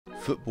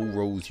football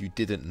rules you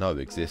didn't know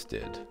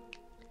existed.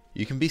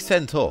 You can be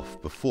sent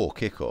off before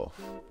kickoff.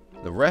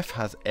 The ref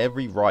has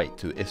every right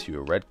to issue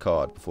a red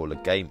card before the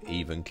game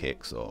even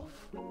kicks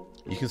off.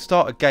 You can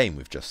start a game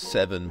with just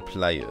 7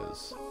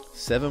 players.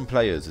 7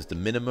 players is the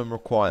minimum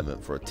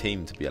requirement for a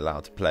team to be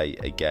allowed to play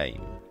a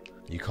game.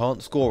 You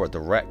can't score a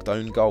direct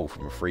own goal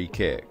from a free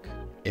kick.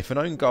 If an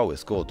own goal is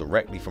scored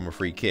directly from a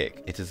free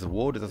kick, it is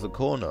awarded as a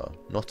corner,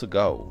 not a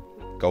goal.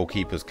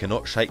 Goalkeepers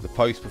cannot shake the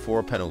post before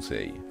a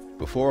penalty.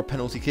 Before a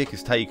penalty kick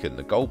is taken,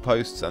 the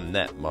goalposts and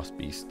net must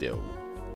be still.